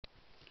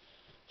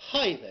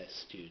Hi there,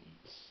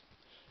 students.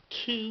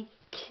 To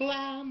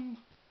clam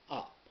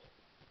up.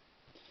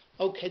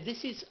 Okay,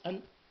 this is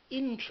an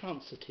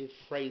intransitive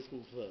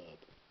phrasal verb,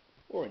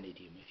 or an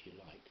idiom if you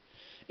like.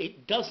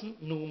 It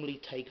doesn't normally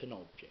take an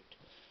object.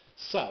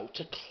 So,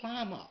 to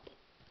clam up,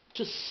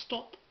 to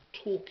stop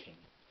talking,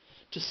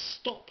 to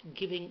stop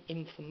giving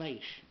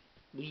information.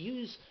 We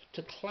use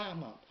to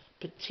clam up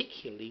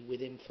particularly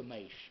with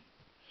information.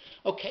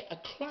 Okay, a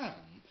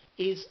clam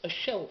is a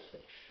shellfish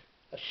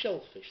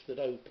that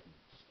opens.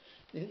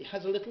 It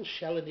has a little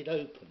shell and it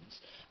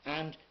opens,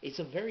 and it's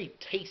a very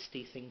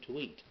tasty thing to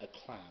eat, a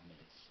clam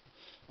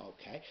is.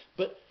 Okay,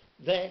 but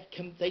they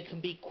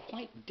can be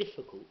quite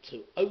difficult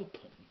to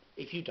open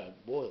if you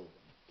don't boil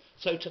them.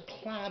 So to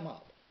clam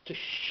up, to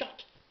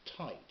shut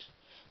tight.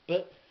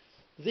 But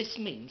this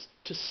means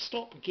to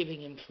stop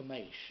giving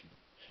information,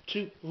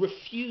 to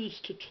refuse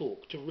to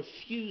talk, to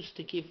refuse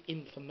to give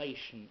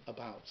information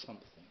about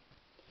something.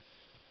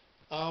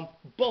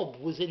 Bob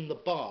was in the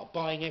bar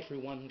buying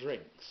everyone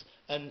drinks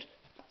and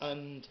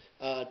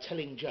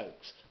telling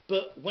jokes.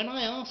 But when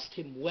I asked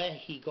him where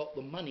he got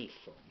the money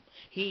from,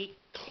 he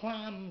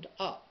clammed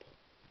up.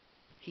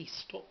 He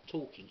stopped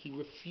talking. He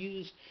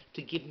refused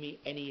to give me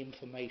any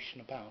information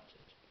about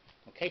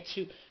it. Okay,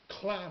 to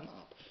clam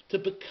up, to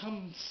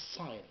become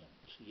silent,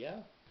 yeah?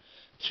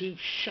 To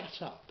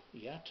shut up,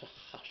 yeah? To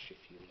hush,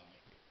 if you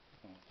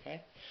like.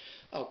 Okay?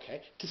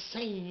 Okay, to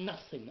say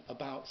nothing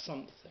about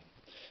something.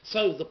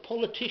 So the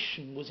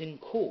politician was in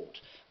court,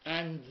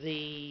 and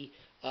the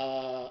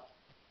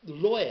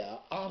lawyer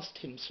asked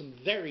him some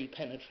very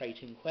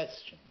penetrating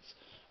questions,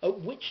 at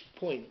which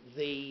point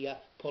the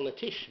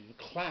politician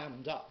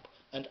clammed up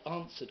and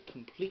answered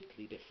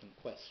completely different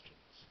questions.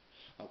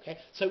 Okay,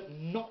 so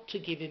not to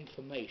give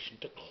information,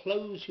 to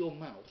close your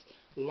mouth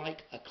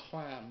like a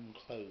clam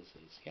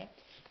closes, yeah?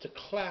 To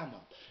clam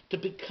up, to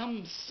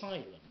become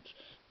silent,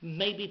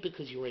 maybe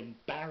because you're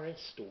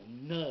embarrassed or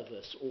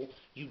nervous or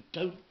you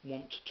don't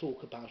want to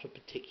talk about a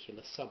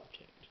particular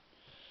subject.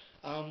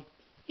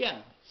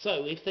 Yeah,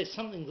 so if there's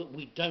something that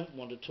we don't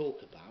want to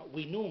talk about,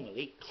 we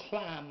normally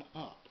clam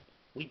up.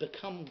 We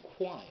become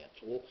quiet,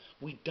 or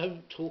we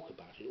don't talk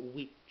about it, or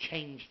we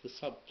change the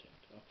subject,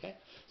 okay?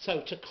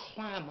 So to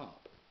clam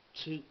up,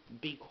 to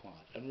be quiet.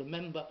 And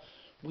remember,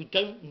 we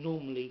don't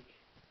normally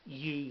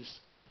use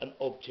an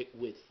object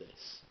with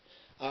this.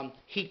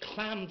 He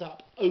clammed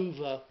up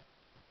over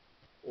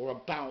or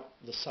about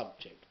the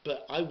subject,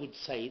 but I would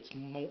say it's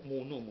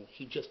more normal.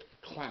 He just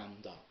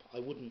clammed up. I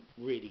wouldn't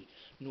really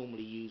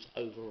normally use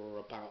over or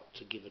about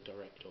to give a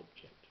direct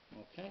object,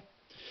 okay?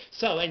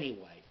 So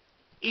anyway,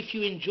 if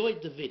you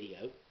enjoyed the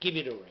video, give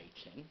it a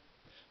rating,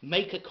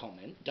 make a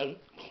comment, don't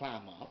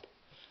clam up,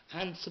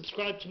 and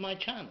subscribe to my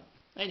channel.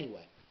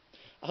 Anyway,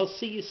 I'll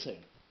see you soon.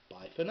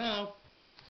 Bye for now.